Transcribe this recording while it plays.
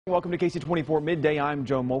Welcome to KC24 Midday. I'm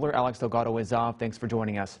Joe Moeller. Alex Delgado is off. Thanks for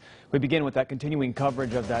joining us. We begin with that continuing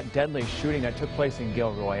coverage of that deadly shooting that took place in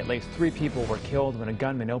Gilroy. At least 3 people were killed when a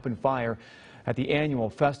gunman opened fire at the annual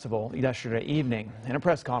festival yesterday evening. In a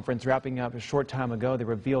press conference wrapping up a short time ago, they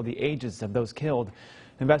revealed the ages of those killed.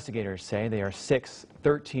 Investigators say they are 6,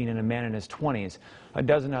 13, and a man in his 20s. A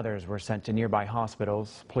dozen others were sent to nearby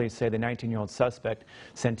hospitals. Police say the 19-year-old suspect,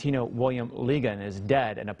 Santino William Ligon, is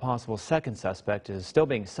dead, and a possible second suspect is still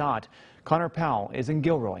being sought. Connor Powell is in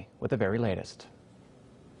Gilroy with the very latest.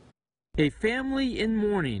 A family in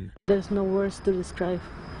mourning. There's no words to describe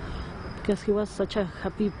because he was such a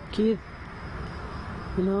happy kid.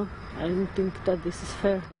 You know, I don't think that this is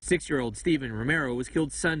fair. 6-year-old Stephen Romero was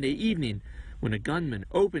killed Sunday evening when a gunman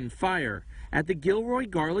opened fire at the Gilroy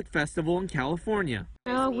Garlic Festival in California.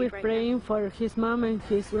 Now we're praying for his mom and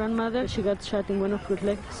his grandmother. She got shot in one of her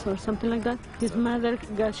legs or something like that. His mother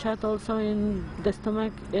got shot also in the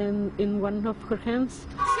stomach and in one of her hands.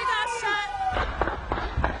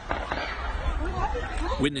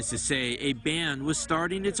 Witnesses say a band was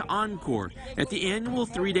starting its encore at the annual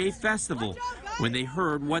 3-day festival when they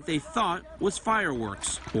heard what they thought was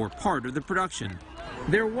fireworks or part of the production.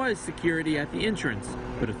 There was security at the entrance,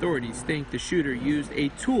 but authorities think the shooter used a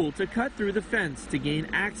tool to cut through the fence to gain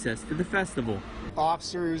access to the festival.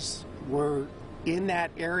 Officers were in that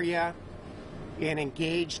area and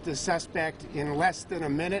engaged the suspect in less than a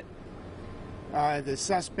minute. The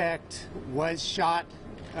suspect was shot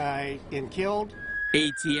and killed.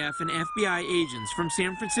 ATF and FBI agents from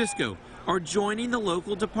San Francisco are joining the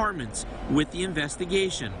local departments with the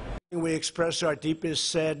investigation. We express our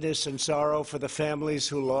deepest sadness and sorrow for the families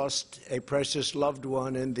who lost a precious loved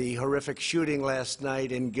one in the horrific shooting last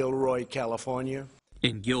night in Gilroy, California.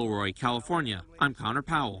 In Gilroy, California, I'm Connor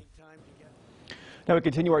Powell. Now we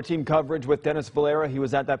continue our team coverage with Dennis Valera. He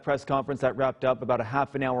was at that press conference that wrapped up about a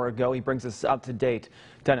half an hour ago. He brings us up to date.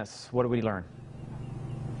 Dennis, what did we learn?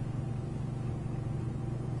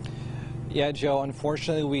 Yeah, Joe,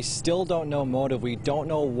 unfortunately, we still don't know motive. We don't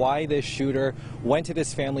know why this shooter went to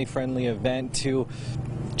this family-friendly event to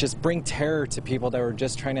just bring terror to people that were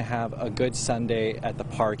just trying to have a good Sunday at the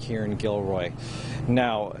park here in Gilroy.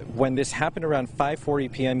 Now, when this happened around 5:40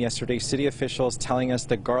 p.m. yesterday, city officials telling us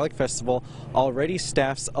the Garlic Festival already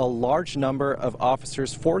staffs a large number of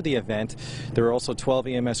officers for the event. There were also 12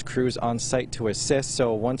 EMS crews on site to assist,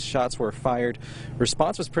 so once shots were fired,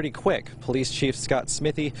 response was pretty quick. Police Chief Scott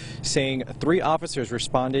Smithy saying 3 officers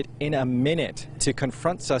responded in a minute to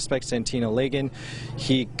confront suspect Santino Ligon.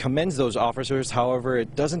 He commends those officers, however,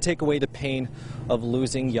 it doesn't take away the pain of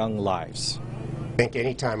losing young lives. I think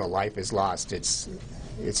any time a life is lost, it's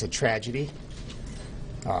a tragedy.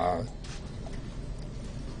 But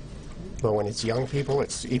when it's young people,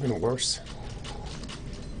 it's even worse.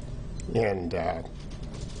 And you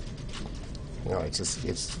know,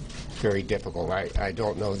 it's very difficult. I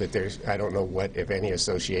don't know that I don't know what, if any,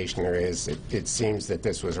 association there is. It seems that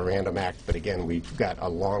this was a random act, but again, we've got a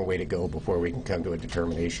long way to go before we can come to a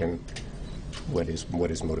determination what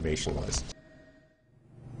his motivation was.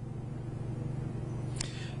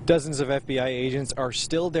 Dozens of FBI agents are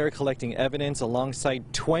still there collecting evidence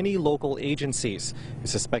alongside 20 local agencies.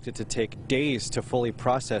 It's suspected to take days to fully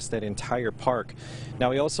process that entire park. Now,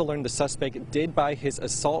 we also learned the suspect did buy his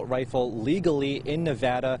assault rifle legally in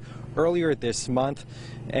Nevada earlier this month,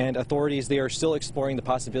 and authorities, they are still exploring the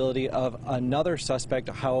possibility of another suspect.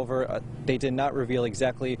 However, they did not reveal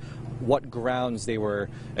exactly what grounds they were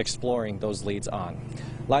exploring those leads on.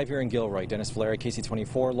 Live here in Gilroy, Dennis Valera,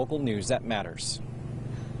 KC24, local news that matters.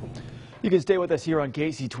 You can stay with us here on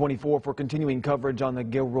KC24 for continuing coverage on the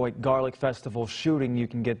Gilroy Garlic Festival shooting. You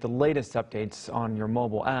can get the latest updates on your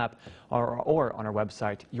mobile app or on our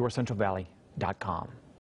website, yourcentralvalley.com.